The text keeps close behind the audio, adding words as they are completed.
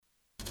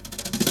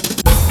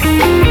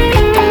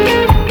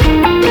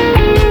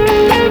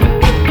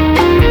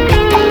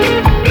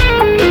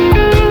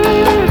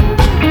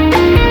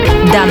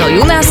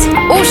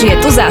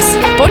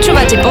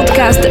Počúvate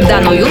podcast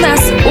Dano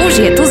Junas,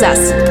 už je tu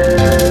zas.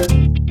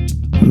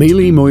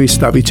 Milí moji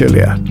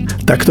stavitelia,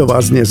 takto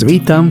vás dnes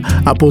vítam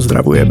a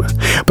pozdravujem.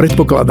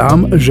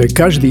 Predpokladám, že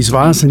každý z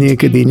vás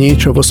niekedy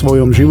niečo vo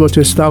svojom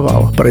živote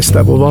staval,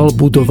 prestavoval,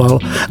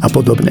 budoval a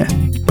podobne.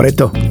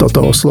 Preto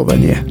toto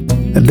oslovenie.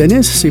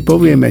 Dnes si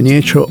povieme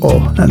niečo o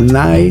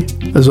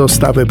zo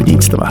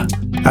stavebníctva.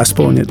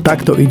 Aspoň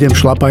takto idem v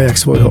šlapajach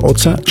svojho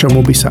otca,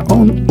 čomu by sa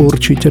on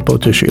určite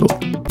potešil.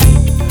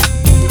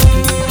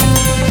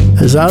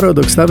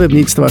 Zárodok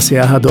stavebníctva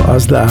siaha do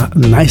azda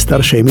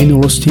najstaršej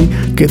minulosti,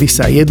 kedy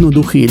sa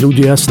jednoduchí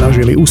ľudia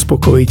snažili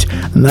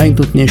uspokojiť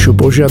najnutnejšiu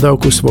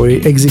požiadavku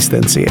svojej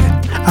existencie.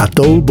 A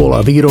tou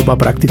bola výroba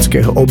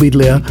praktického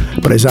obydlia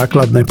pre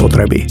základné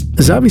potreby.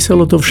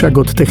 Záviselo to však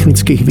od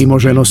technických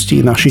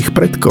vymožeností našich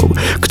predkov,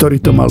 ktorí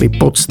to mali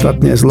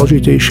podstatne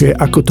zložitejšie,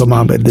 ako to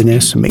máme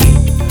dnes my.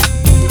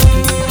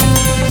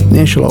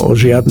 Nešlo o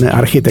žiadne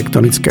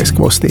architektonické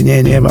skvosty,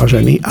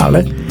 nevážený,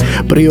 ale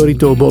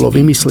prioritou bolo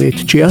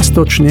vymyslieť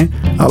čiastočne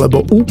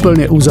alebo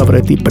úplne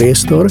uzavretý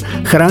priestor,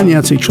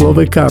 chrániaci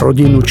človeka,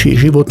 rodinu či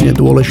životne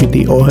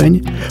dôležitý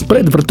oheň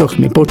pred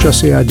vrtochmi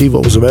počasia,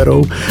 divou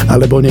zverou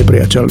alebo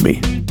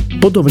nepriateľmi.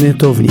 Podobne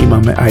to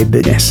vnímame aj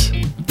dnes.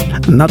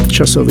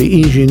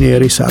 Nadčasoví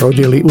inžinieri sa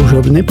rodili už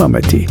od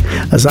nepamäti.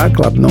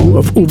 Základnou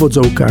v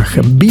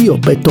úvodzovkách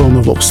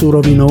biobetónovou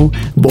surovinou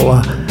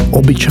bola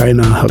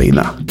obyčajná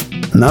hlina.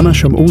 Na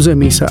našom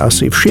území sa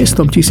asi v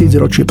 6.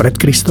 tisícročí pred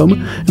Kristom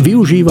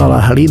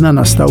využívala hlina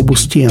na stavbu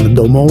stien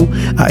domov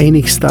a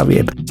iných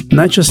stavieb.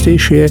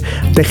 Najčastejšie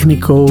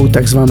technikou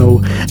tzv.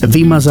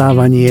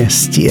 Vymazávanie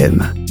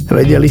stien.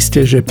 Vedeli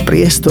ste, že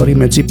priestory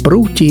medzi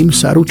prútím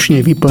sa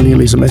ručne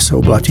vyplnili zmesou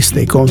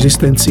blatistej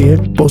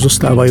konzistencie,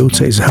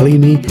 pozostávajúcej z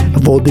hliny,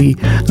 vody,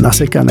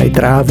 nasekanej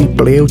trávy,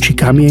 pliev či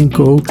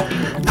kamienkov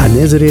a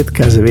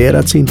nezriedka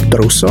zvieracím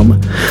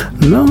trusom?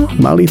 No,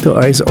 mali to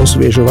aj s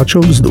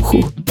osviežovačom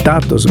vzduchu.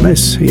 Táto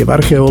zmes je v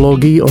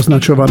archeológii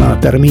označovaná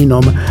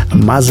termínom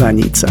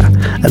mazanica.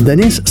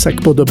 Dnes sa k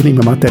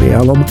podobným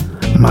materiálom,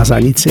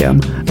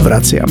 mazaniciam,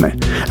 vraciame.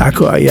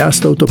 Ako aj ja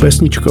s touto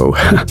pesničkou.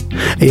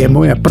 Je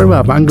moja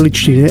prvá v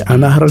angličtine a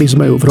nahrali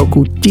sme ju v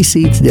roku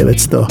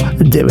 1990,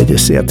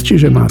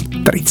 čiže má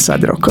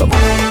 30 rokov.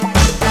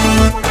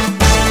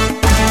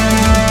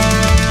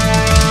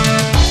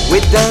 We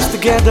dance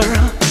together,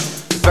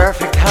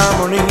 perfect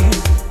harmony.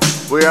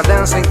 We are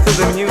dancing to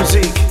the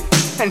music,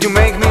 and you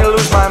make me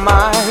lose my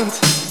mind.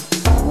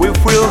 We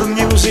feel the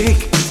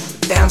music,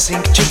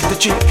 dancing cheek to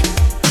cheek.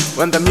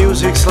 When the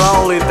music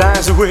slowly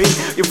dies away,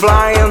 you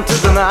fly into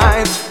the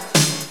night.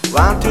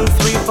 1, 2,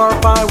 3, 4,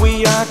 5,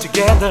 we are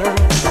together.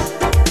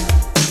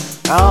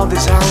 All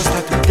these hours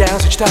that we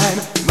dance each time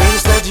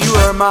means that you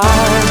are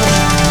mine.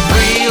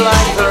 Free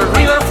like the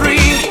river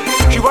free,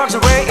 she walks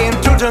away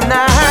into the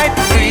night.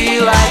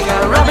 Free like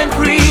a robin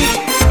free,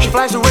 she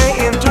flies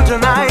away into the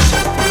night.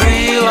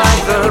 Free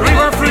like the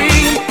river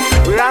free,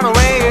 we run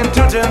away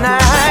into the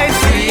night.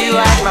 Free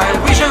like my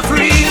vision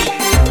free,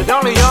 with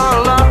only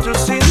your love to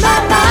see my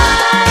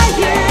mind,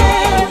 yeah.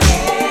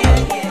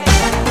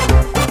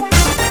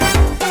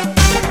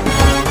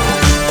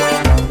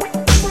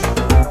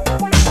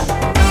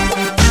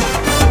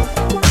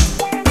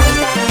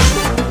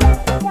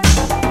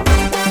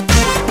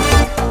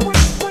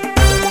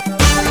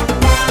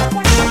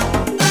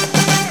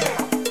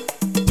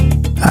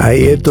 A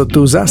je to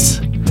tu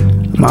zas.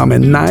 Máme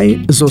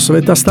zo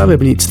sveta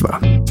stavebníctva.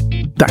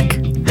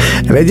 Tak,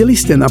 vedeli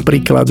ste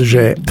napríklad,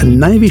 že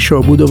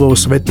najvyššou budovou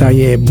sveta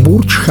je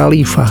Burj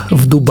Khalifa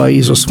v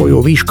Dubaji so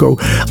svojou výškou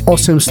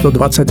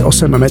 828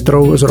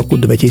 metrov z roku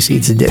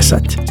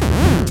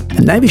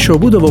 2010. Najvyššou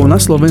budovou na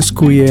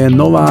Slovensku je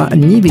nová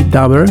Nivy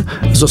Tower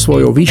so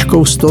svojou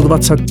výškou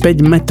 125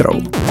 metrov.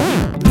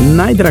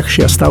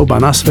 Najdrahšia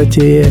stavba na svete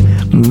je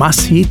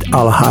Masjid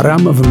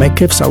al-Haram v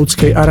Meke v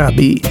Saudskej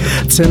Arábii.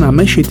 Cena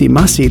mešity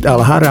Masjid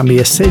al-Haram je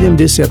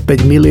 75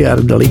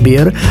 miliard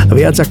libier,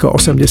 viac ako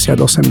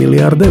 88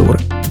 miliard eur.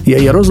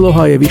 Jej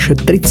rozloha je vyše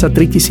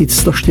 33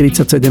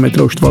 147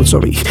 m2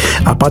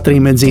 a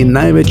patrí medzi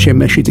najväčšie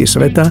mešity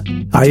sveta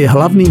a je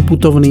hlavným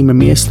putovným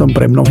miestom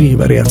pre mnohých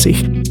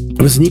veriacich.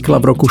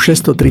 Vznikla v roku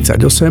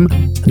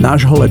 638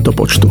 nášho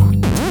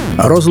letopočtu.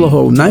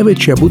 Rozlohou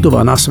najväčšia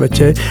budova na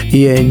svete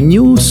je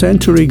New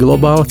Century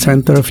Global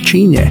Center v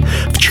Číne,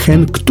 v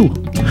Chengdu.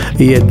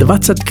 Je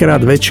 20 krát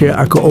väčšia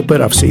ako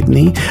opera v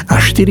Sydney a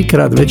 4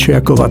 krát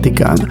väčšia ako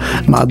Vatikán.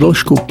 Má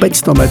dĺžku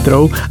 500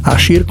 metrov a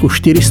šírku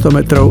 400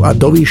 metrov a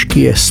do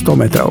výšky je 100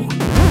 metrov.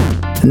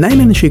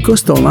 Najmenší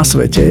kostol na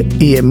svete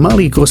je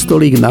malý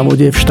kostolík na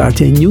vode v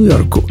štáte New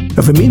Yorku.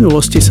 V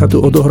minulosti sa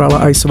tu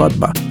odohrala aj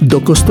svadba.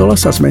 Do kostola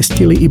sa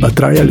zmestili iba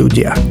 3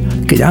 ľudia.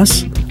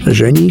 Kňaz,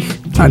 ženích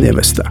a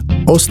nevesta.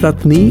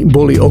 Ostatní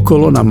boli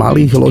okolo na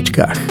malých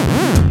loďkách.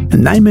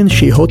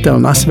 Najmenší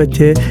hotel na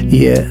svete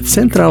je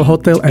Central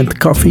Hotel and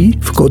Coffee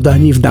v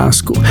Kodani v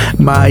Dánsku.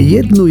 Má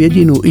jednu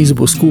jedinú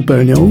izbu s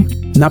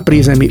kúpeľňou, na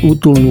prízemí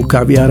útulnú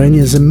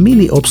kaviareň s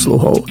mini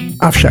obsluhou.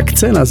 Avšak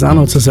cena za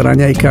noc s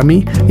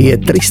raňajkami je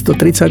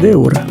 330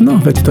 eur, no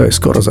veď to je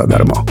skoro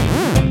zadarmo.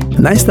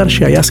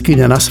 Najstaršia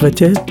jaskyňa na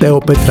svete,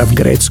 Teopetra v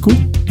Grécku,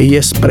 je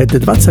spred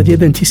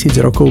 21 000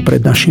 rokov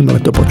pred naším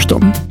letopočtom.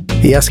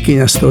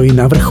 Jaskyňa stojí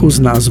na vrchu s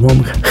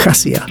názvom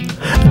Chasia.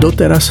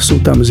 Doteraz sú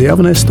tam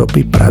zjavné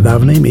stopy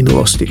pradávnej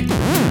minulosti.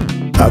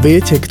 A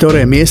viete,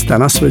 ktoré miesta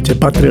na svete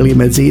patrili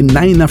medzi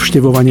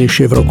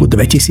najnavštevovanejšie v roku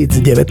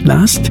 2019?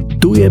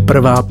 Tu je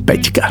prvá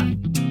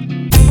 5.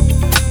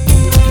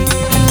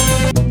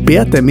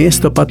 5.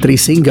 miesto patrí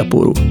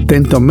Singapuru.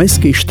 Tento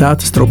mestský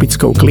štát s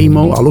tropickou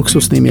klímou a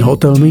luxusnými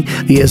hotelmi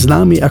je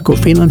známy ako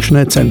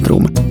finančné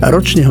centrum.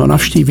 Ročne ho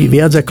navštíví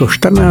viac ako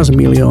 14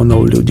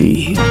 miliónov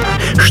ľudí.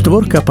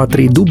 4.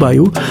 patrí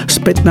Dubaju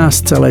s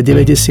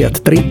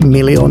 15,93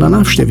 milióna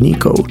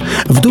návštevníkov.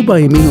 V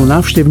Dubaji minú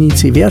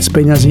návštevníci viac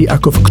peňazí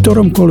ako v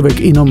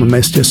ktoromkoľvek inom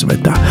meste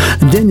sveta.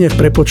 Denne v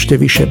prepočte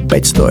vyše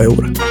 500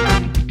 eur.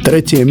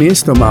 3.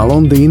 miesto má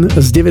Londýn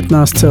s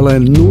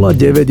 19,09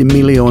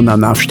 milióna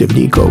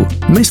návštevníkov.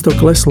 Mesto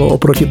kleslo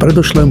oproti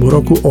predošlému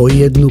roku o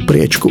 1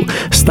 priečku.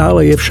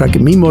 Stále je však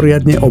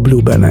mimoriadne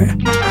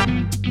obľúbené.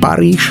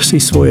 Paríž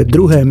si svoje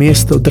 2.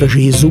 miesto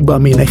drží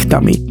zubami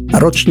nechtami.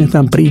 Ročne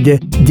tam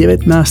príde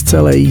 19,1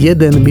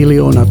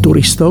 milióna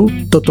turistov.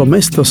 Toto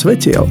mesto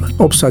svetiel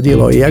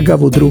obsadilo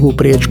jagavu 2.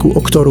 priečku,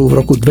 o ktorú v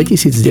roku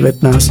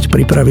 2019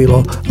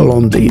 pripravilo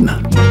Londýn.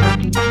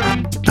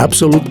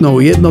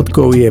 Absolútnou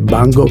jednotkou je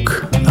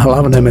Bangkok,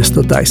 hlavné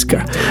mesto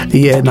Thajska.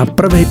 Je na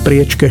prvej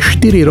priečke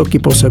 4 roky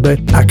po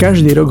sebe a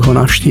každý rok ho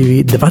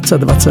navštíví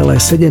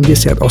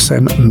 22,78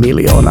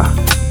 milióna.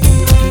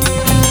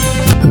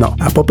 No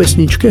a po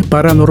pesničke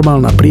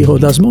paranormálna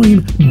príhoda s mojím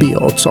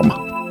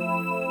biootcom.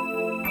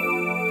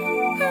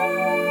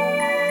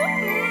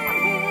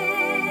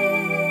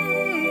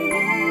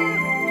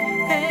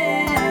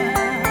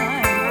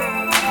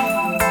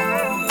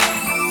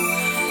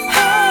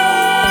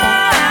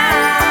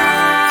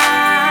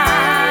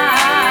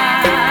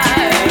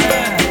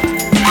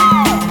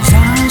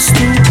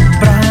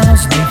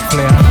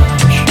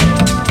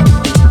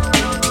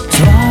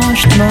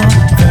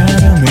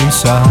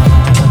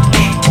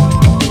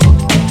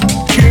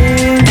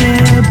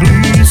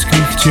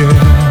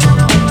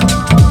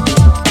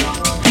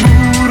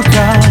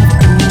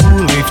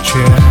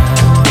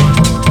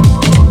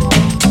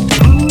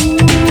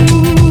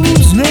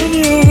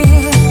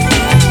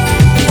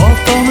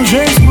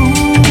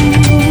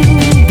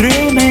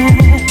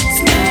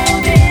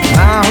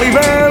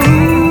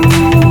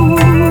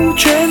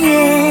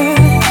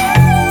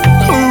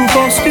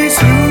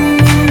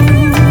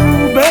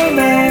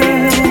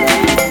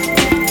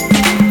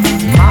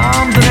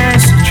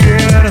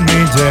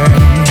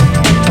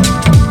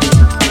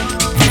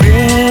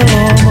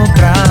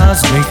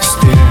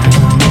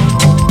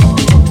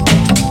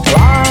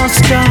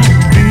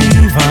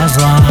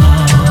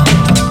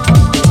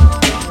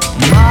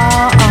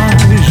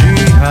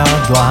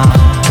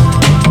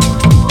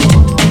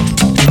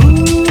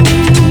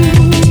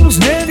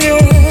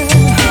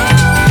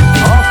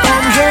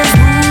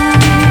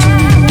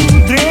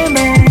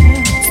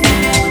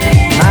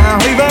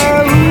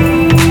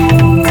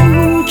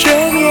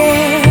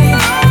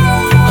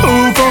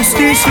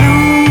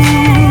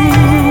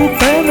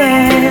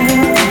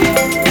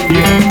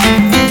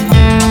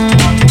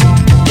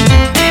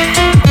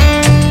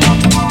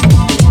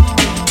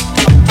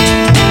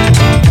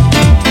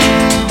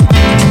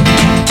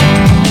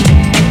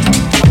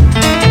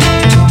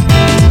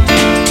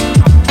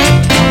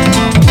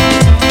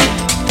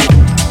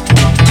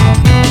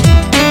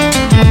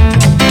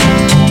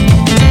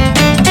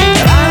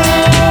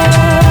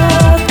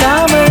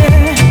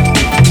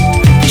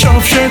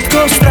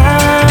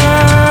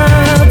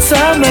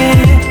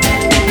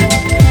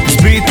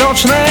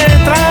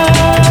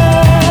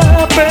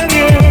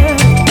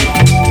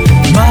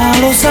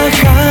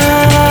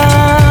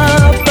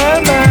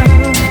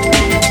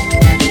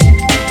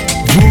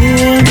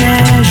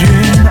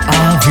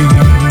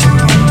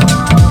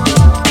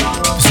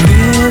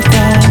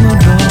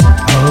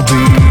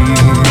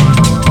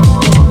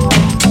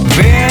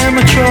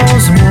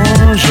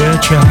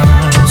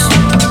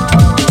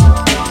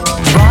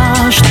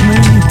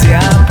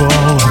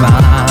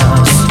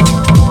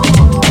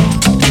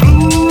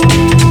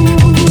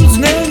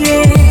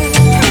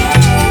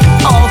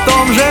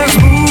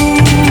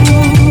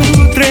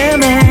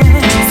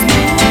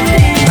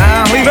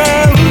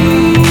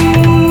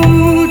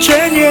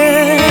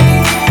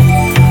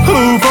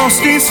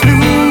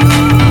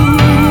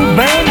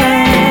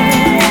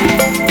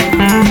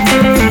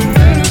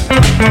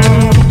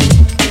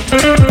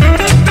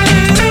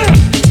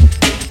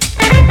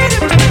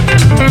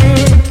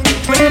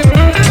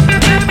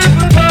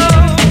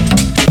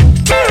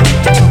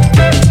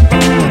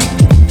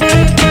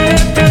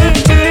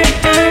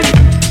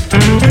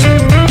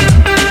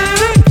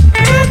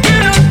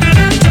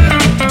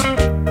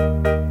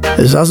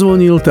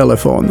 Zazvonil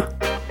telefón.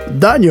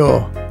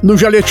 Daňo,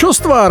 nuž ale čo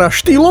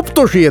stváraš, ty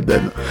loptoš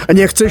jeden?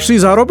 Nechceš si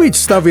zarobiť,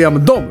 staviam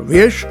dom,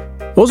 vieš?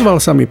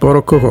 Ozval sa mi po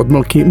rokoch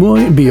odmlky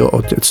môj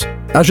biootec.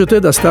 A že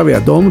teda stavia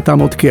dom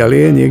tam, odkiaľ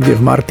je, niekde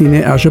v Martine,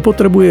 a že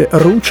potrebuje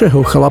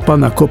rúčeho chlapa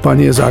na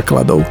kopanie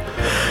základov.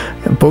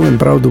 Poviem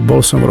pravdu,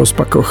 bol som v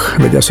rozpakoch,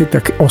 veď asi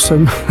tak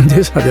 8-10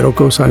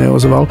 rokov sa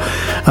neozval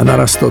a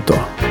naraz toto.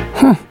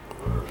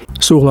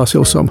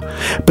 Súhlasil som.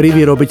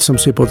 Privyrobiť som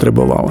si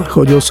potreboval.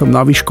 Chodil som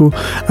na výšku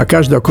a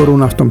každá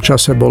koruna v tom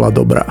čase bola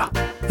dobrá.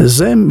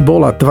 Zem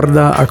bola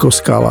tvrdá ako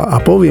skala a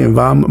poviem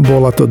vám,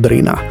 bola to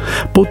drina.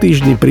 Po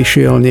týždni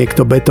prišiel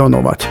niekto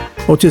betónovať.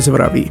 Otec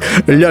vraví: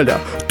 ľaľa,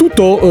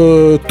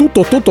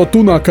 toto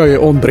tunáka je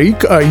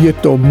Ondrík a je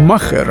to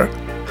macher.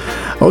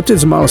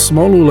 Otec mal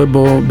smolu,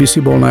 lebo by si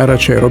bol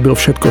najradšej robil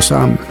všetko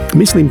sám.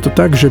 Myslím to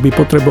tak, že by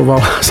potreboval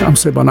sám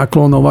seba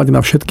naklonovať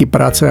na všetky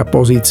práce a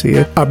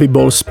pozície, aby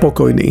bol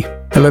spokojný.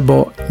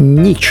 Lebo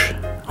nič,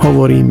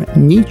 hovorím,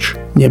 nič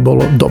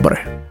nebolo dobre.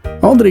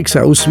 Ondrík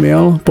sa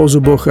usmial, po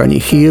zuboch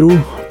ani chýru,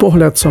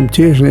 pohľad som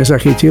tiež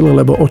nezachytil,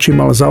 lebo oči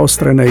mal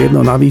zaostrené,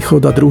 jedno na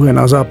východ a druhé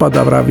na západ,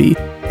 a vraví: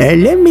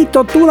 len mi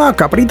to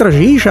tunáka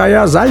pridržíš a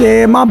ja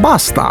zaliejem a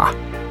basta.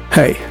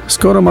 Hej,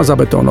 skoro ma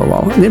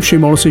zabetónoval.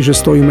 Nevšimol si, že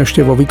stojím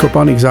ešte vo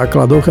vykopaných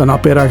základoch a na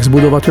perách s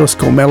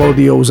budovateľskou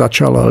melódiou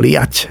začal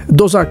liať.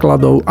 Do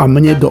základov a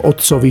mne do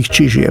otcových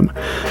čižiem.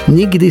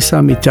 Nikdy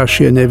sa mi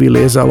ťažšie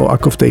nevyliezalo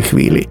ako v tej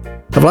chvíli.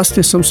 Vlastne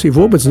som si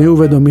vôbec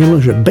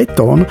neuvedomil, že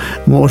betón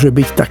môže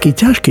byť taký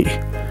ťažký.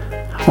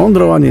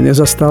 Ondro ani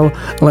nezastal,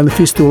 len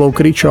fistulou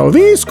kričal: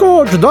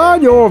 vyskoč,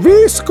 Daňo,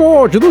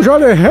 vyskoč,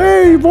 dužale,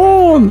 hej,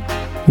 von!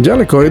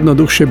 Ďaleko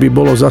jednoduchšie by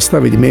bolo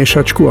zastaviť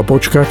miešačku a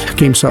počkať,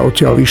 kým sa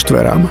odtiaľ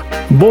vyštverám.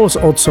 Bol s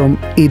otcom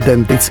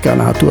identická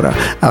nátura,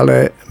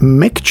 ale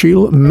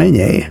mekčil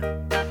menej.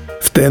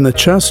 V ten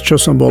čas, čo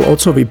som bol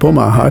otcovi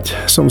pomáhať,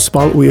 som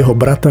spal u jeho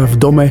brata v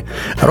dome,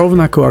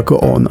 rovnako ako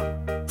on.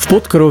 V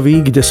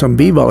podkroví, kde som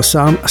býval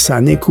sám,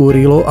 sa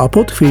nekúrilo a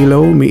pod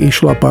chvíľou mi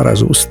išla para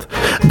z úst.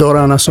 Do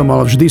rána som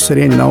mal vždy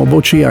srieň na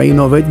obočí a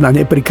inoveď na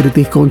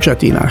neprikrytých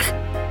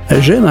končatinách.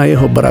 Žena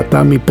jeho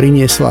brata mi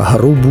priniesla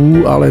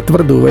hrubú, ale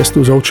tvrdú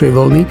vestu z ovčej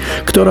vlny,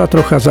 ktorá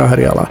trocha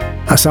zahriala.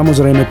 A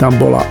samozrejme tam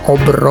bola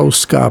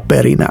obrovská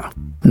perina.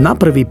 Na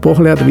prvý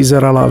pohľad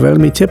vyzerala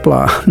veľmi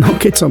teplá, no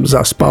keď som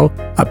zaspal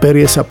a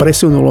perie sa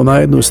presunulo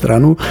na jednu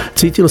stranu,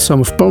 cítil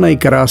som v plnej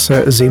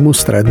kráse zimu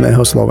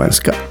stredného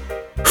Slovenska.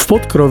 V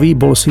podkroví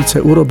bol síce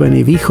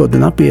urobený východ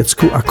na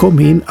piecku a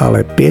komín,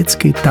 ale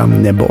piecky tam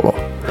nebolo.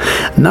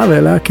 Na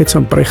veľa, keď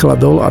som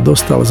prechladol a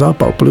dostal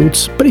zápal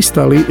pľúc,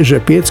 pristali,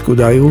 že piecku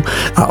dajú,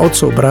 a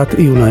otcov brat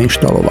ju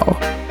nainštaloval.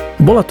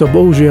 Bola to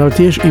bohužiaľ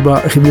tiež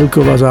iba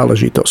chvíľková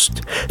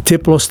záležitosť.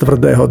 Teplo z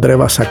tvrdého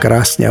dreva sa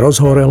krásne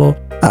rozhorelo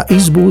a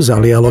izbu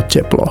zalialo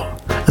teplo.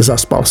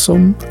 Zaspal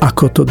som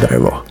ako to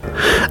drevo.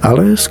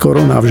 Ale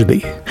skoro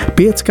navždy.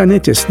 Piecka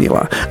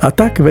netesnila a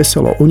tak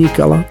veselo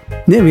unikala.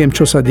 Neviem,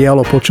 čo sa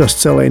dialo počas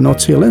celej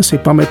noci, len si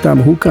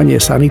pamätám húkanie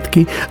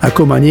sanitky,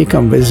 ako ma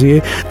niekam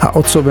vezie, a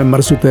otcové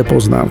mrzuté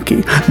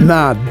poznámky.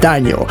 Na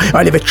Daňo,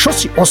 ale veď čo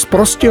si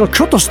osprostil,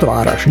 čo to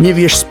stváraš?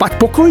 Nevieš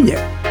spať pokojne?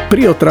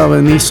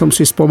 Priotravený som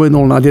si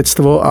spomenul na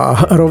detstvo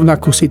a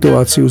rovnakú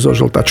situáciu so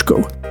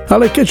žltačkou.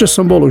 Ale keďže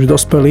som bol už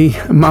dospelý,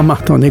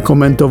 mama to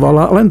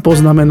nekomentovala, len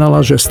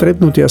poznamenala, že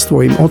stretnutia s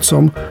tvojim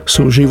otcom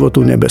sú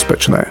životu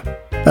nebezpečné.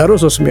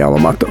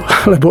 Rozosmialo ma to,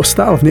 lebo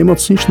stál v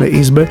nemocničnej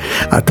izbe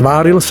a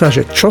tváril sa,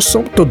 že čo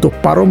som to do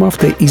paroma v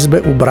tej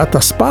izbe u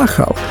brata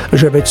spáchal,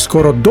 že veď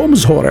skoro dom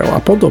zhorel a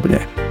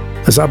podobne.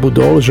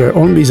 Zabudol, že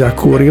on by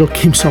zakúril,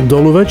 kým som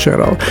dolu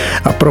večeral.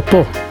 A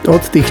propo,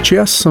 od tých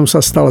čias som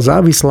sa stal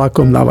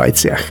závislákom na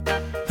vajciach.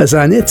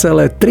 Za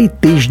necelé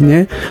 3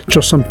 týždne,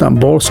 čo som tam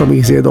bol, som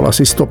ich zjedol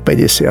asi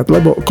 150,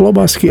 lebo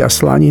klobásky a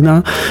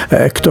slanina,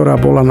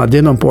 ktorá bola na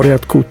dennom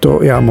poriadku,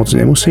 to ja moc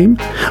nemusím.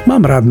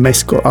 Mám rád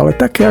mäsko, ale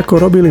také,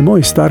 ako robili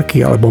moji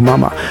starky alebo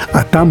mama,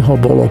 a tam ho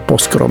bolo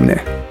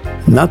poskromne.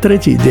 Na 3.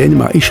 deň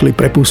ma išli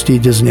prepustiť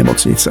z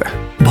nemocnice.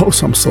 Bol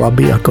som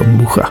slabý ako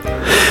mucha.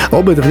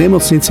 Obed v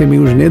nemocnici mi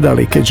už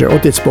nedali, keďže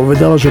otec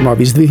povedal, že ma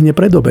vyzdvihne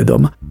pred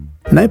obedom.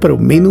 Najprv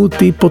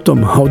minúty,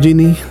 potom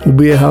hodiny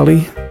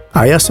ubiehali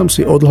a ja som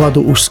si od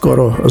hladu už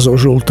skoro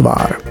zožul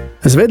tvár.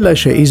 Z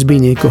vedľajšej izby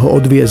niekoho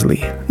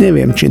odviezli.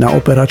 Neviem, či na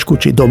operačku,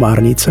 či do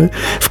márnice.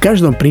 V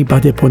každom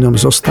prípade po ňom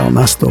zostal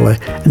na stole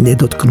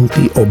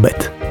nedotknutý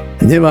obed.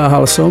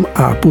 Neváhal som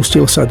a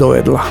pustil sa do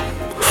jedla.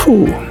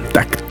 Fú,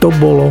 tak to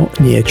bolo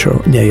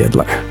niečo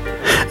nejedlé.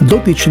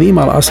 Dotyčný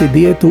mal asi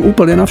dietu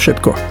úplne na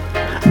všetko.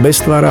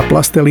 Bez tvára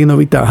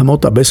plastelínovitá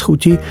hmota bez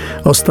chuti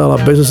ostala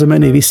bez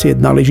zmeny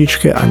visieť na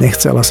lyžičke a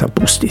nechcela sa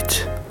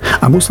pustiť.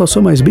 A musel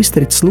som aj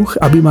zbystriť sluch,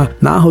 aby ma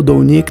náhodou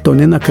niekto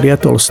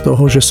nenakriatol z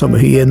toho, že som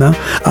hyena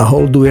a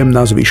holdujem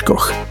na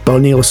zvyškoch.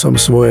 Plnil som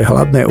svoje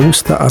hladné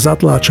ústa a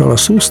zatláčal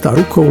sústa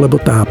rukou, lebo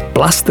tá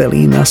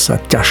plastelína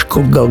sa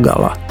ťažko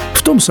glgala.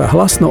 V tom sa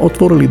hlasno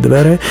otvorili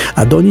dvere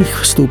a do nich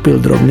vstúpil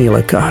drobný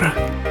lekár.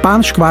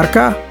 Pán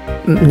Škvárka?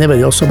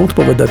 Nevedel som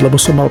odpovedať, lebo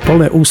som mal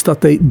plné ústa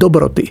tej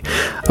dobroty.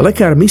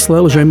 Lekár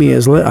myslel, že mi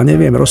je zle a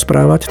neviem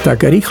rozprávať,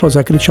 tak rýchlo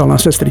zakričal na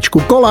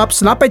sestričku: kolaps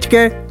na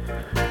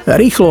 5.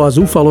 Rýchlo a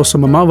zúfalo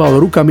som mával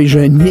rukami,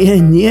 že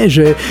nie,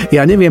 že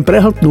ja neviem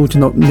prehltnúť,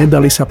 no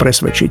nedali sa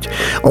presvedčiť.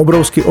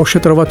 Obrovský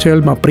ošetrovateľ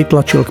ma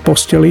pritlačil k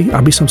posteli,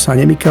 aby som sa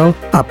nemykal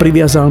a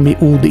priviazal mi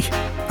údy.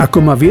 Ako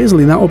ma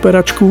viezli na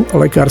operačku,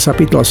 lekár sa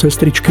pýtal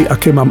sestričky,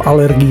 aké mám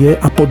alergie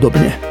a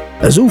podobne.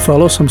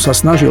 Zúfalo som sa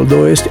snažil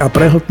dojesť a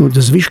prehltnúť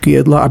zvyšky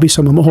jedla, aby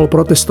som mohol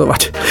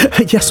protestovať.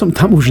 Veď ja som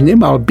tam už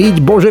nemal byť,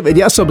 bože,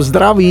 veď ja som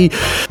zdravý.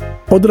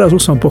 Odrazu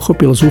som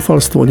pochopil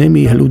zúfalstvo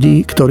nemých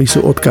ľudí, ktorí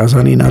sú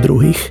odkázaní na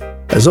druhých.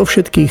 Zo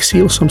všetkých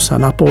síl som sa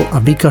napol a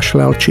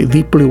vykašľal, či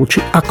vyplul, či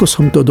ako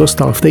som to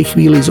dostal v tej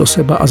chvíli zo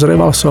seba a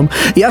zreval som: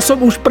 ja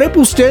som už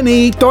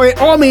prepustený, to je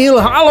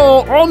omyl,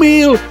 haló,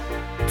 omyl!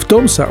 V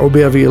tom sa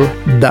objavil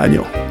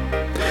Dano.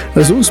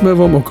 S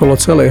úsmevom okolo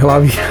celej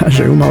hlavy, a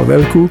že ju mal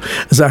veľkú,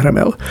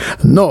 zahrmel: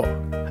 no,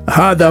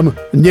 hádam,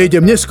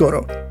 nejdem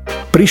neskoro.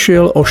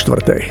 Prišiel o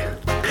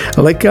 4:00.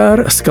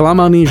 Lekár,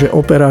 sklamaný, že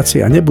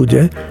operácia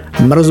nebude,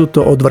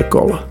 mrzuto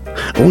odvrkol.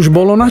 Už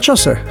bolo na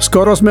čase,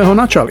 skoro sme ho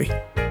načali.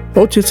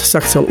 Otec sa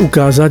chcel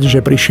ukázať,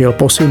 že prišiel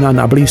po syna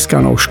na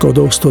blízkanou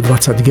Škodou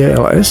 120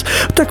 GLS,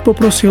 tak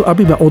poprosil,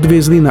 aby ma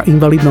odviezli na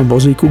invalidnom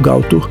vozíku k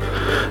autu.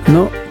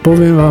 No,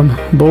 poviem vám,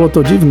 bolo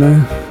to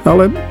divné,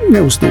 ale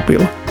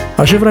neustúpil.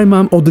 A že vraj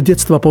mám od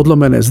detstva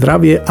podlomené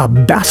zdravie a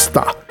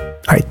basta.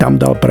 Aj tam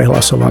dal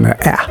prehlasované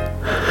E.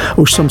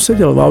 Už som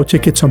sedel v aute,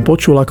 keď som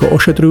počul, ako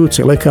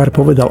ošetrujúci lekár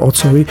povedal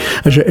otcovi,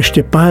 že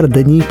ešte pár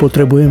dní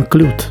potrebujem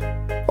kľud.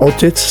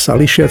 Otec sa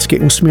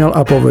lišiacky usmial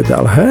a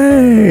povedal: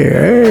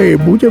 hej,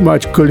 bude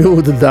mať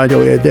kľud,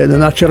 Daňo jeden,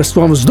 na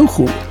čerstvom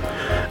vzduchu.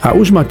 A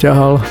už ma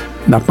ťahal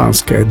na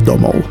pánske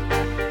domov.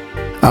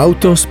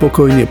 Auto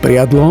spokojne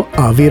priadlo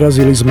a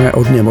vyrazili sme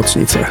od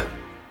nemocnice.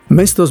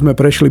 Mesto sme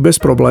prešli bez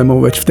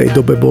problémov, veď v tej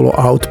dobe bolo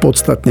aut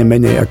podstatne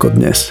menej ako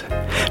dnes.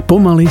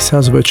 Pomaly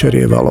sa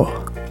zvečerievalo.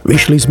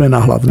 Vyšli sme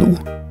na hlavnú.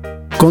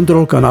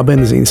 Kontrolka na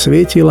benzín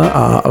svietila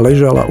a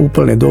ležala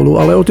úplne dolu,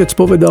 ale otec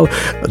povedal: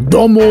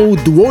 domov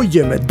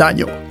dôjdeme,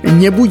 Daňo.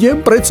 Nebudem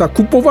predsa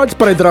kupovať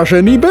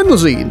predražený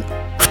benzín.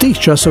 V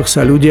tých časoch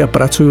sa ľudia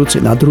pracujúci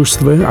na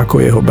družstve,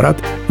 ako jeho brat,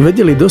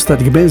 vedeli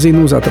dostať k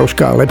benzínu za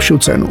troška lepšiu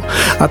cenu.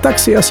 A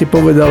tak si asi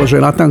povedal, že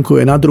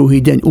natankuje na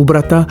druhý deň u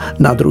brata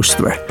na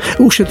družstve.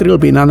 Ušetril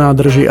by na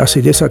nádrži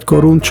asi 10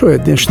 korún, čo je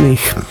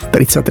dnešných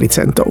 33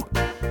 centov.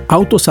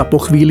 Auto sa po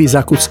chvíli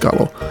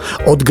zakuckalo.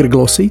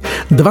 Odgrglo si,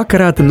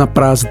 dvakrát na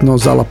prázdno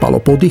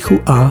zalapalo po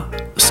dychu a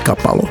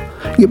skapalo.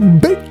 Je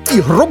Betty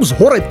hrob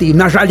zhoretý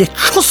na žale,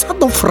 čo sa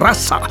do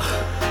frasa?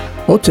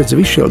 Otec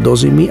vyšiel do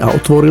zimy a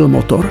otvoril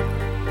motor.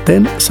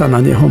 Ten sa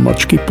na neho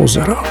mlčky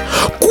pozeral.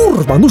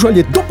 Kurva,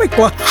 nužaľ je do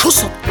pekla, čo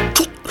sa...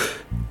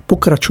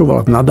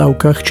 Pokračoval v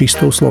nadávkach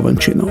čistou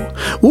slovenčinou.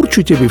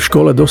 Určite by v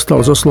škole dostal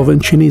zo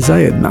slovenčiny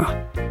za 1.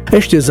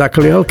 Ešte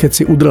zaklial, keď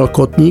si udrel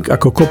kotník,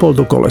 ako kopol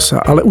do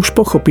kolesa, ale už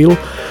pochopil,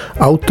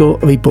 auto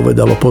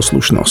vypovedalo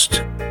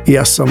poslušnosť.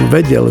 Ja som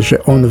vedel, že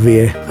on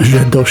vie,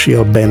 že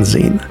došiel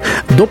benzín.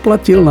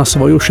 Doplatil na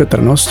svoju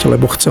šetrnosť,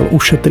 lebo chcel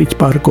ušetriť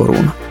pár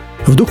korún.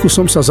 V duchu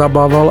som sa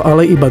zabával,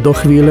 ale iba do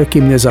chvíle,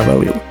 kým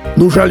nezavelil.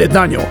 Nužale,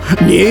 Daňo,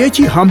 nie je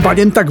ti hanba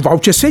len tak v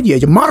aute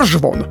sedieť,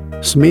 marš von!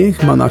 Smiech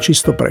ma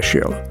načisto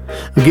prešiel.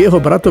 K jeho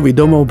bratovi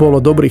domov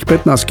bolo dobrých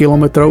 15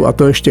 kilometrov a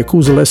to ešte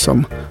kus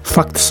lesom.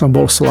 Fakt som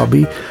bol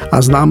slabý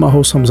a s námahou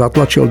som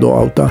zatlačil do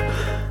auta.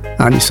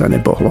 Ani sa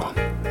nepohlo.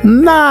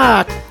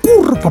 Na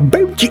kurva,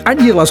 bem ti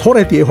aniela z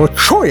horetieho,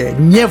 čo je?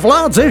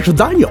 Nevládzeš,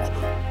 Daňo?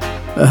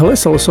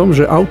 Hlesol som,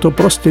 že auto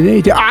proste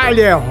nejde.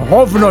 Ale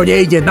hovno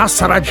nejde,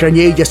 nasrať, že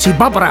nejde, si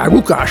babrák,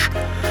 ukáž.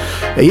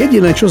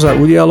 Jediné, čo sa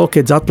udialo,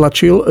 keď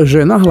zatlačil,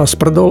 že nahlas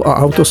prdol a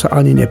auto sa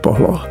ani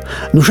nepohlo.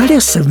 Nože je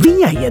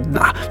svinia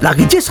jedna, a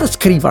kde sa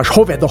skrývaš,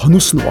 hovedo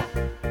hnusno?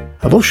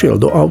 Vošiel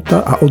do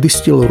auta a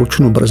odistil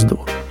ručnú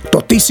brzdu. To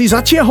ty si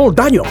zatiahol,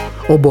 Daňo,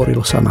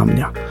 oboril sa na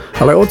mňa.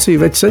 Ale oci,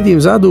 veď sedím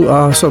vzadu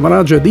a som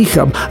rád, že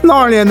dýcham.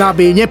 No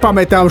nenabí,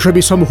 nepamätám, že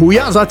by som ho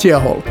ja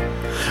zatiahol.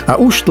 A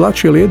už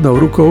tlačil jednou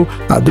rukou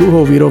a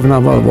druhou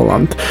vyrovnával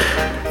volant.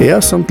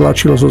 Ja som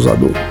tlačil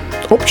zozadu.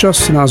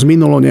 Občas nás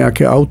minulo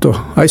nejaké auto.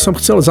 Aj som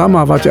chcel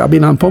zamávať, aby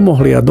nám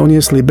pomohli a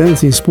doniesli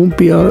benzín z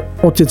pumpy, a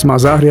otec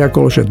ma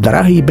zahriakol, že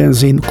drahý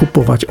benzín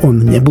kupovať on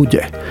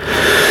nebude.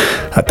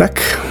 A tak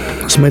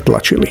sme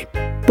tlačili.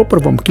 Po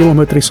prvom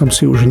kilometri som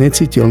si už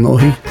necítil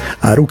nohy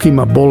a ruky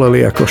ma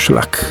boleli ako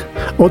šľak.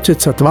 Otec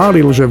sa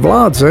tváril, že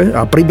vládze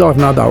a pridal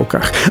v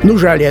nadávkach.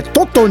 Nužalie,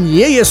 toto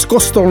nie je s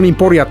kostolným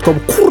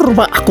poriadkom.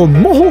 Kurva, ako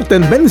mohol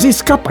ten benzín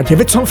skapať?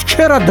 Veď som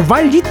včera 2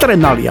 litre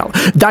nalial.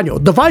 Daňo,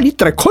 2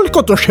 litre,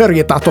 koľko to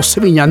šerie táto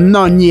svinia?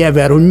 No nie,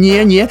 veru,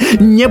 nie,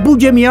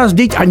 nebudem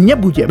jazdiť a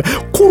nebudem.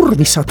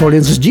 Kurvy sa to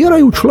len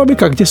zdierajú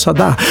človeka, kde sa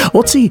dá.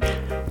 Oci,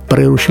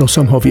 prerušil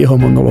som ho v jeho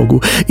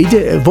monologu.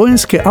 Ide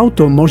vojenské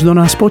auto, možno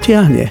nás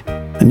potiahne.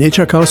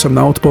 Nečakal som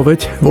na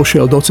odpoveď,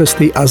 vošiel do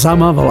cesty a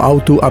zamával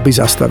autu, aby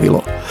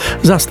zastavilo.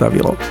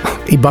 Zastavilo.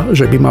 Iba,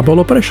 že by ma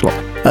bolo prešlo.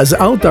 Z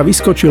auta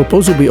vyskočil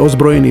po zuby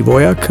ozbrojený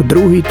vojak,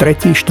 druhý,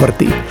 tretí,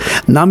 štvrtý.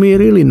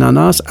 Namierili na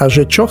nás a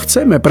že čo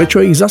chceme,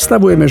 prečo ich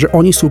zastavujeme, že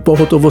oni sú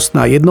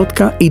pohotovostná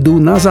jednotka, idú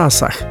na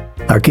zásah.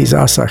 Aký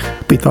zásah?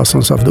 Pýtal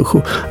som sa v duchu.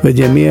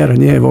 Veď je mier,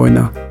 nie je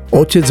vojna.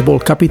 Otec bol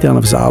kapitán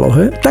v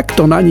zálohe, tak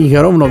to na nich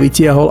rovno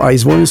vytiahol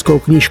aj s vojenskou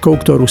knižkou,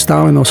 ktorú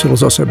stále nosil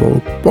so sebou.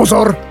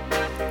 Pozor!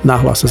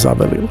 Nahlas sa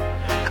zavelil.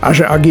 A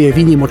že ak je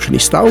výnimočný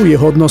stav, je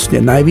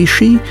hodnostne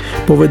najvyšší,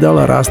 povedal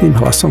rázným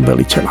hlasom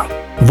veliteľa.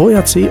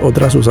 Vojaci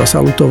odrazu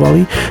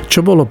zasalutovali,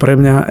 čo bolo pre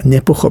mňa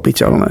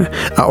nepochopiteľné.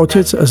 A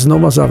otec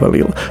znova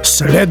zavelil.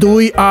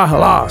 Sleduj a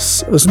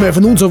hlas! Sme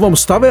v núdzovom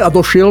stave a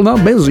došiel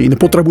nám benzín.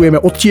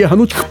 Potrebujeme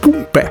odtiahnuť k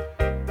pumpe.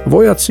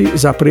 Vojaci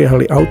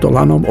zapriehali auto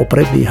lanom o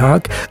predný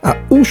hák a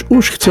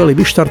už chceli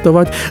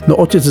vyštartovať, no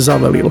otec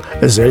zavelil.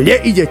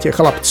 Zle idete,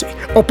 chlapci.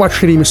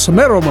 Opačným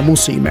smerom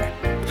musíme.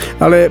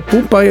 Ale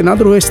pumpa je na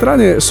druhej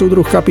strane,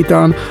 súdruh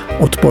kapitán,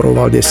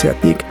 odporoval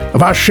desiatník.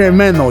 Vaše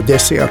meno,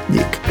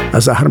 desiatník,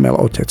 zahrmel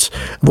otec.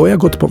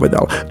 Vojak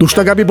odpovedal. Už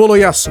tak, aby bolo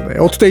jasné,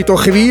 od tejto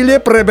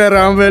chvíle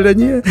preberám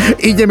velenie,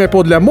 ideme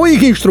podľa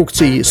mojich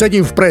inštrukcií,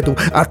 sedím vpredu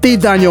a ty,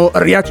 Daňo,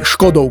 riaď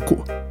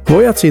Škodovku.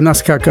 Vojaci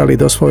naskákali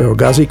do svojho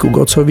gazíku k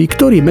otcovi,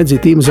 ktorý medzi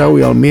tým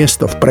zaujal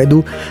miesto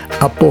vpredu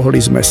a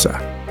pohli sme sa.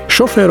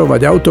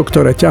 Šoférovať auto,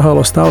 ktoré ťahalo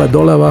stále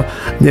doľava,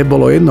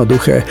 nebolo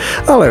jednoduché,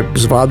 ale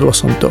zvládol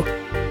som to.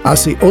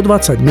 Asi o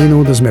 20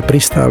 minút sme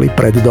pristáli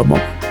pred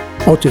domom.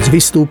 Otec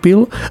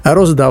vystúpil a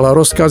rozdal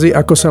rozkazy,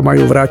 ako sa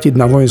majú vrátiť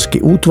na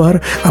vojenský útvar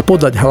a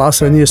podať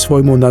hlásenie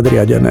svojmu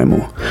nadriadenému.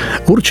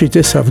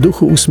 Určite sa v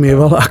duchu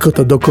usmieval, ako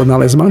to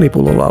dokonale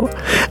zmanipuloval.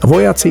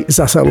 Vojaci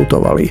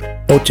zasalutovali.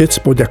 Otec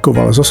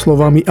poďakoval so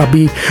slovami,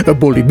 aby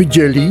boli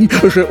bdelí,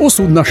 že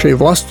osud našej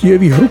vlasti je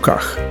v ich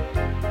rukách.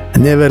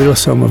 Neveril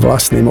som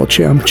vlastným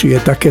očiam, či je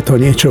takéto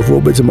niečo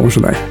vôbec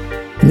možné.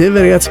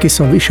 Neveriacky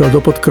som vyšiel do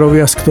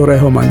podkrovia, z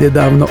ktorého ma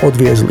nedávno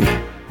odviezli.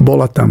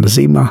 Bola tam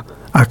zima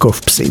ako v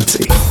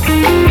Psinci.